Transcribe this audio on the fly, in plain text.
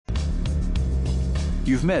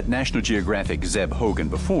You've met National Geographic Zeb Hogan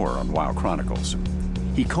before on Wild Chronicles.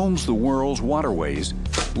 He combs the world's waterways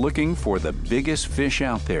looking for the biggest fish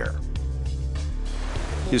out there.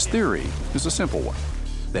 His theory is a simple one.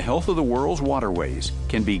 The health of the world's waterways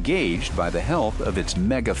can be gauged by the health of its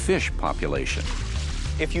mega fish population.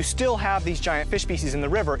 If you still have these giant fish species in the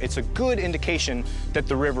river, it's a good indication that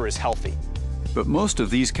the river is healthy. But most of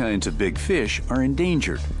these kinds of big fish are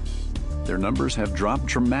endangered. Their numbers have dropped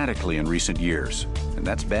dramatically in recent years, and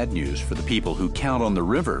that's bad news for the people who count on the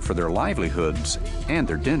river for their livelihoods and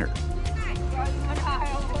their dinner.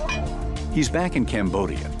 He's back in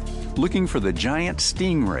Cambodia, looking for the giant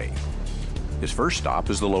stingray. His first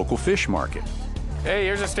stop is the local fish market. Hey,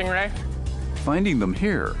 here's a stingray. Finding them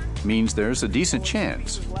here means there's a decent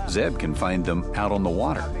chance Zeb can find them out on the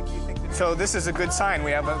water. So this is a good sign.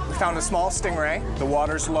 We found a small stingray. The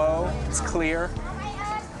water's low, it's clear.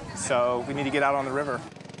 So we need to get out on the river.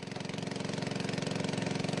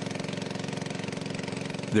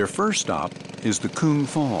 Their first stop is the Kung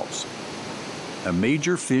Falls, a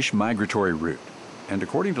major fish migratory route, and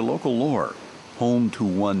according to local lore, home to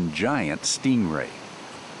one giant stingray.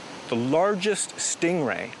 The largest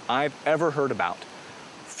stingray I've ever heard about,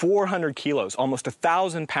 400 kilos, almost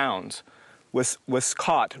 1,000 pounds, was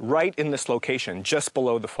caught right in this location, just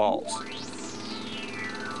below the falls.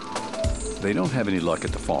 They don't have any luck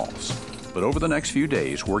at the falls, but over the next few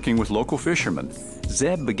days, working with local fishermen,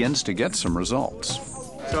 Zeb begins to get some results.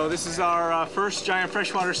 So this is our first giant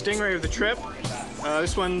freshwater stingray of the trip.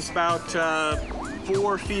 This one's about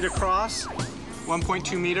 4 feet across,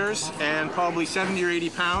 1.2 meters, and probably 70 or 80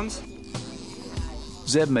 pounds.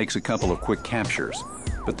 Zeb makes a couple of quick captures,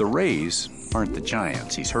 but the rays aren't the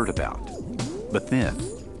giants he's heard about. But then...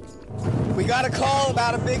 We got a call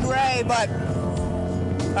about a big ray, but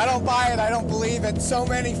I don't buy it, I don't believe it. So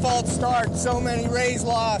many false starts, so many rays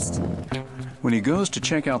lost. When he goes to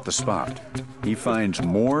check out the spot, he finds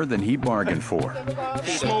more than he bargained for.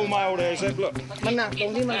 Small male there, Zeb, look. And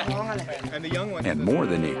the young one. And more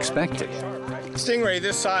than he expected. Stingray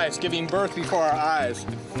this size giving birth before our eyes.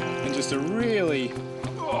 And just a really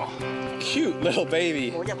cute little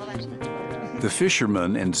baby. The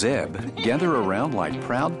fishermen and Zeb gather around like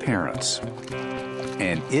proud parents.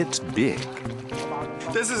 And it's big.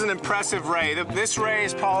 This is an impressive ray. This ray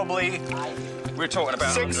is probably... We're talking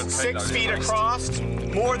about 6 feet across,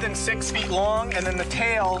 more than 6 feet long, and then the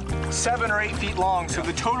tail 7 or 8 feet long. So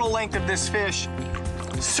the total length of this fish,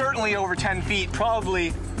 certainly over 10 feet,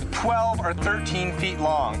 probably 12 or 13 feet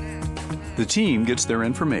long. The team gets their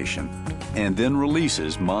information and then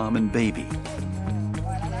releases mom and baby.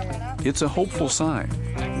 It's a hopeful sign.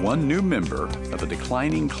 One new member of a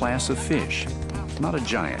declining class of fish. Not a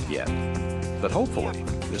giant yet, but hopefully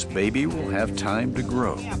this baby will have time to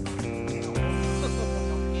grow.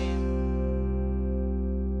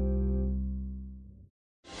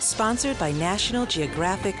 Sponsored by National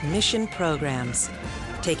Geographic Mission Programs,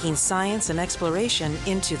 taking science and exploration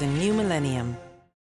into the new millennium.